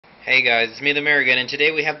Hey guys, it's me the Mayor again, and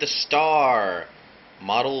today we have the Star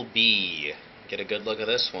Model B. Get a good look at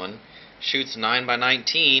this one. Shoots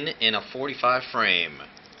 9x19 in a 45 frame.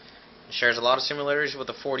 It shares a lot of similarities with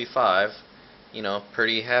the 45. You know,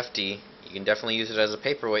 pretty hefty. You can definitely use it as a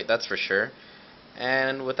paperweight, that's for sure.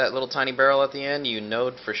 And with that little tiny barrel at the end, you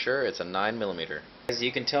know for sure it's a 9mm. As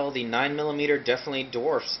you can tell, the 9mm definitely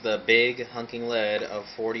dwarfs the big hunking lead of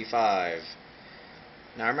 45.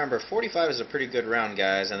 Now remember, 45 is a pretty good round,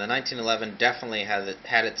 guys, and the 1911 definitely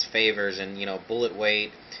had its favors in, bullet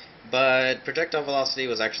weight, but projectile velocity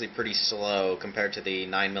was actually pretty slow compared to the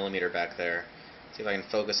 9mm back there. See if I can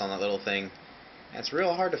focus on that little thing. It's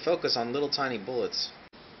real hard to focus on little tiny bullets.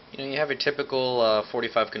 You have your typical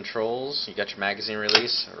 45 controls. You got your magazine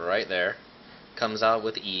release right there. Comes out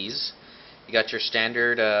with ease. You got your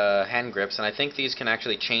standard hand grips, and I think these can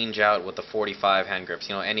actually change out with the 45 hand grips.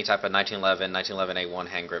 Any type of 1911, 1911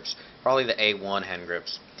 A1 hand grips. Probably the A1 hand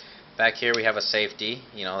grips. Back here we have a safety.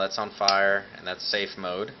 That's on fire, and that's safe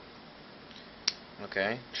mode.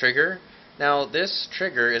 Okay, trigger. Now this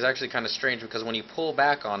trigger is actually kind of strange because when you pull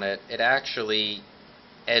back on it, it actually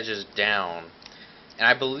edges down. And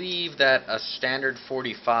I believe that a standard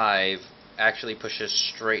 45 actually pushes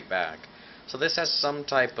straight back. So this has some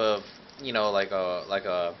type of like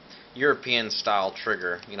a European style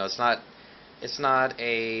trigger. It's not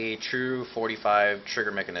a true 45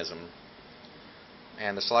 trigger mechanism.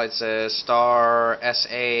 And the slide says Star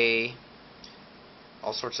SA,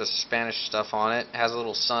 all sorts of Spanish stuff on it. It has a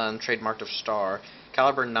little sun trademarked of Star,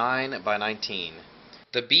 caliber 9x19.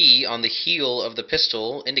 The B on the heel of the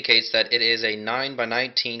pistol indicates that it is a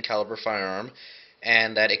 9x19 caliber firearm,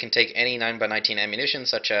 and that it can take any 9x19 ammunition,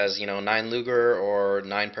 such as 9 Luger or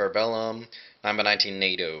 9 Parabellum, 9x19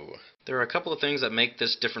 NATO. There are a couple of things that make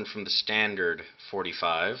this different from the standard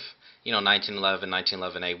 45, 1911,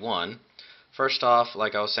 1911 A1. First off,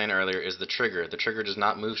 like I was saying earlier, is the trigger. The trigger does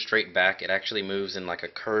not move straight back. It actually moves in like a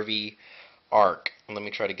curvy arc. Let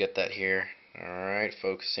me try to get that here. Alright,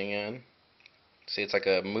 focusing in. See, it's like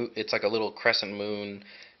a little crescent moon,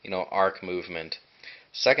 arc movement.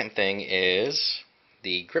 Second thing is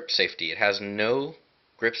the grip safety. It has no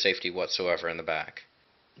grip safety whatsoever in the back.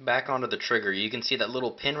 Back onto the trigger, you can see that little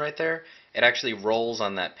pin right there. It actually rolls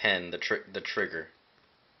on that pin, the trigger.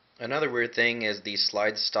 Another weird thing is the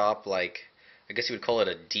slide stop, like, I guess you would call it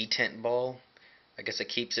a detent ball. I guess it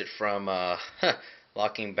keeps it from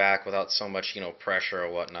locking back without so much, pressure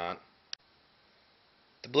or whatnot.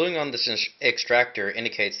 The bluing on this extractor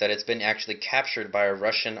indicates that it's been actually captured by a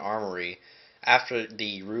Russian armory after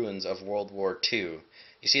the ruins of World War II.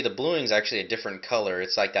 You see, the bluing is actually a different color.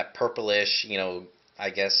 It's like that purplish, I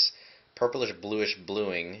guess, purplish bluish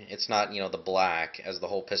bluing. It's not, the black as the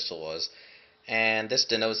whole pistol was. And this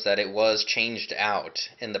denotes that it was changed out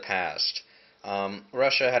in the past.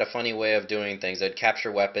 Russia had a funny way of doing things. They'd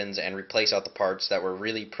capture weapons and replace out the parts that were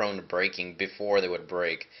really prone to breaking before they would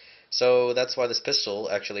break. So that's why this pistol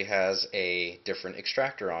actually has a different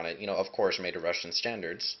extractor on it, of course made to Russian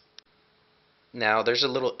standards. Now there's a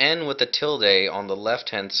little N with a tilde on the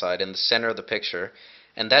left hand side in the center of the picture,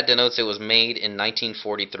 and that denotes it was made in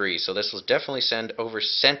 1943. So this was definitely sent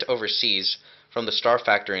overseas from the Star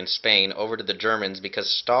factory in Spain over to the Germans,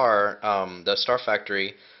 because the Star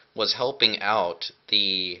factory was helping out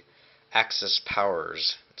the Axis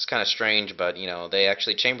powers. It's kind of strange, but they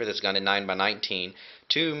actually chambered this gun in 9x19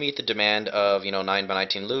 to meet the demand of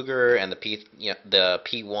 9x19 Luger and the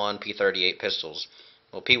P1, P38 pistols.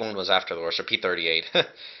 Well, P1 was after the war, so P38.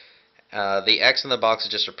 The X in the box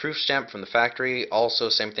is just a proof stamp from the factory. Also,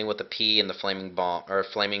 same thing with the P and the flaming bomb or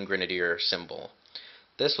flaming grenadier symbol.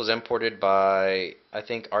 This was imported by, I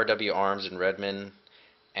think, RW Arms in Redmond,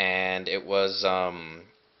 and it was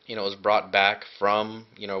it was brought back from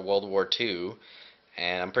World War II.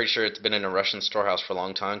 And I'm pretty sure it's been in a Russian storehouse for a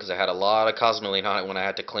long time because I had a lot of cosmoline on it when I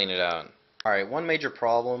had to clean it out. Alright, one major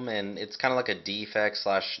problem, and it's kind of like a defect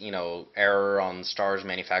slash, error on Star's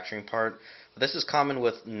manufacturing part. But this is common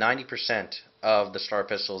with 90% of the Star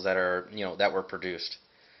pistols that are, that were produced.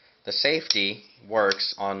 The safety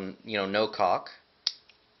works on, no cock,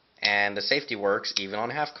 and the safety works even on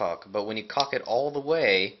half cock. But when you cock it all the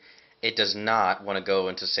way, it does not want to go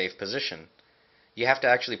into safe position. You have to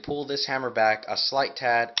actually pull this hammer back a slight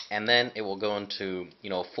tad, and then it will go into,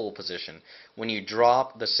 full position. When you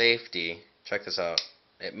drop the safety, check this out,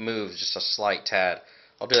 it moves just a slight tad.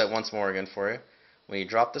 I'll do that once more again for you. When you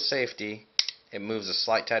drop the safety, it moves a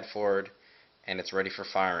slight tad forward, and it's ready for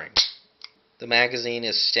firing. The magazine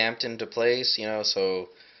is stamped into place, so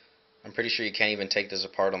I'm pretty sure you can't even take this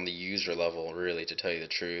apart on the user level, really, to tell you the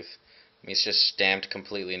truth. I mean, it's just stamped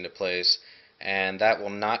completely into place. and that will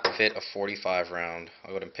not fit a 45 round.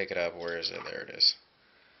 I'll go ahead and pick it up. Where is it? There it is.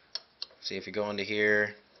 See, if you go into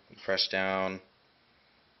here, you press down,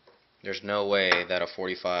 there's no way that a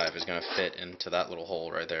 45 is going to fit into that little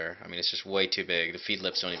hole right there. I mean, it's just way too big. The feed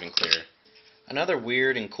lips don't even clear. Another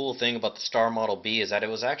weird and cool thing about the Star Model B is that it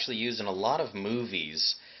was actually used in a lot of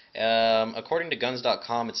movies. According to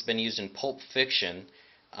Guns.com, it's been used in Pulp Fiction.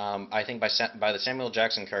 I think by the Samuel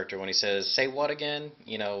Jackson character when he says, "Say what again?"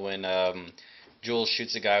 You know, when Jules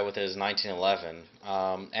shoots a guy with his 1911.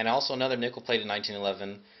 And also another nickel-plated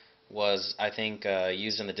 1911 was, I think,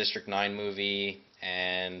 used in the District 9 movie,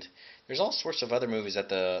 and there's all sorts of other movies that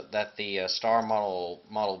the Star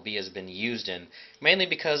Model B has been used in, mainly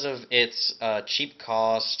because of its cheap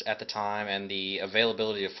cost at the time and the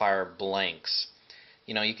availability to fire blanks.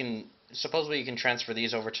 You know, supposedly you can transfer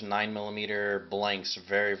these over to 9mm blanks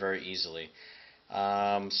very, very easily.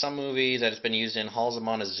 Some movies that it's been used in, Halls of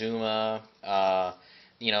Montezuma,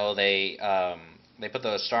 you know, they put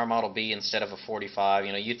the Star Model B instead of a 45.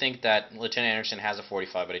 You know, you think that Lieutenant Anderson has a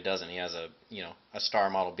 45, but he doesn't. He has a Star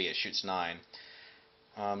Model B. It shoots 9.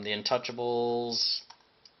 The Untouchables.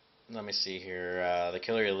 Let me see here. The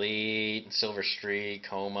Killer Elite, Silver Streak,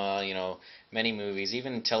 Coma. You know, many movies,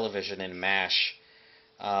 even television and MASH.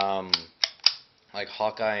 Like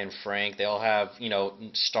Hawkeye and Frank, they all have, you know,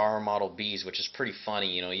 Star Model Bs, which is pretty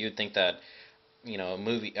funny. You know, you'd think that, you know, a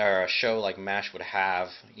movie or a show like MASH would have,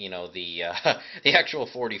 you know, the the actual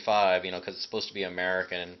 45, you know, because it's supposed to be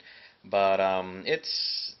American, but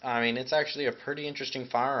it's actually a pretty interesting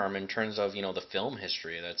firearm in terms of, you know, the film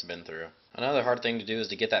history that's been through. Another hard thing to do is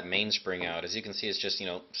to get that mainspring out. As you can see, it's just, you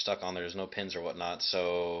know, stuck on there. There's no pins or whatnot,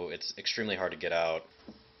 so it's extremely hard to get out.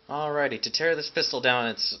 Alrighty, to tear this pistol down,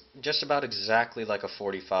 it's just about exactly like a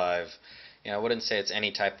 45. You know, I wouldn't say it's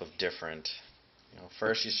any type of different. You know,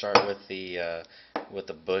 first you start with the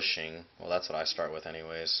bushing. Well, that's what I start with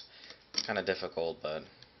anyways. It's kind of difficult, but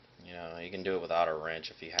you know, you can do it without a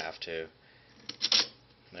wrench if you have to.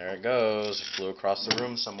 There it goes. It flew across the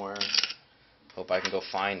room somewhere. Hope I can go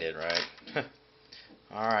find it, right?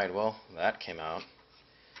 Alright, well, that came out.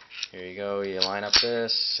 Here you go. You line up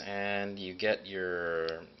this, and you get your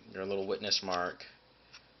little witness mark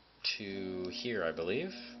to here, I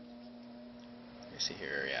believe. Let me see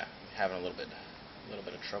here. Yeah, I'm having a little bit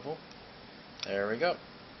of trouble. There we go,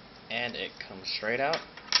 and it comes straight out.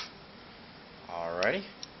 Alrighty,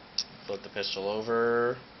 flip the pistol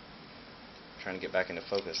over. Trying to get back into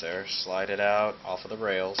focus there. Slide it out off of the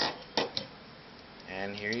rails,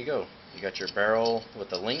 and here you go. You got your barrel with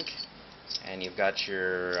the link, and you've got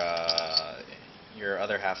your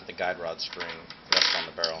other half of the guide rod spring rest on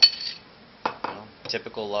the barrel. You know,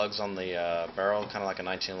 typical lugs on the barrel, kind of like a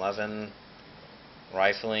 1911.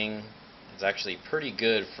 Rifling is actually pretty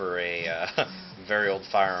good for a very old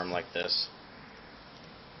firearm like this.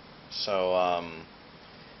 So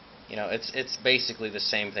you know, it's basically the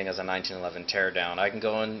same thing as a 1911 teardown. I can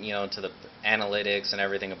go in, you know, to the analytics and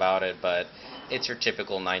everything about it, but it's your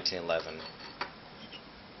typical 1911.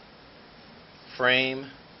 Frame,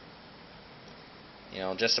 you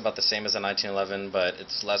know, just about the same as a 1911, but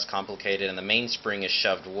it's less complicated, and the mainspring is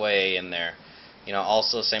shoved way in there. You know,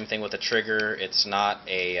 also same thing with the trigger. It's not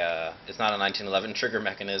a 1911 trigger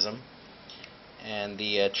mechanism, and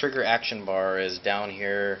the trigger action bar is down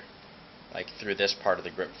here, like through this part of the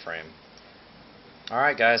grip frame.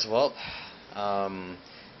 Alright guys, well,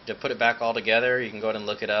 to put it back all together, you can go ahead and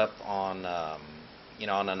look it up on, you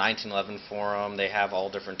know, on the 1911 forum. They have all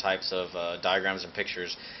different types of diagrams and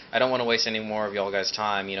pictures. I don't want to waste any more of y'all guys'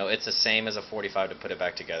 time. You know, it's the same as a 45 to put it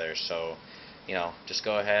back together, so, you know, just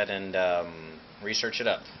go ahead and research it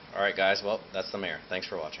up. Alright guys, well, that's the mayor. Thanks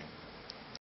for watching.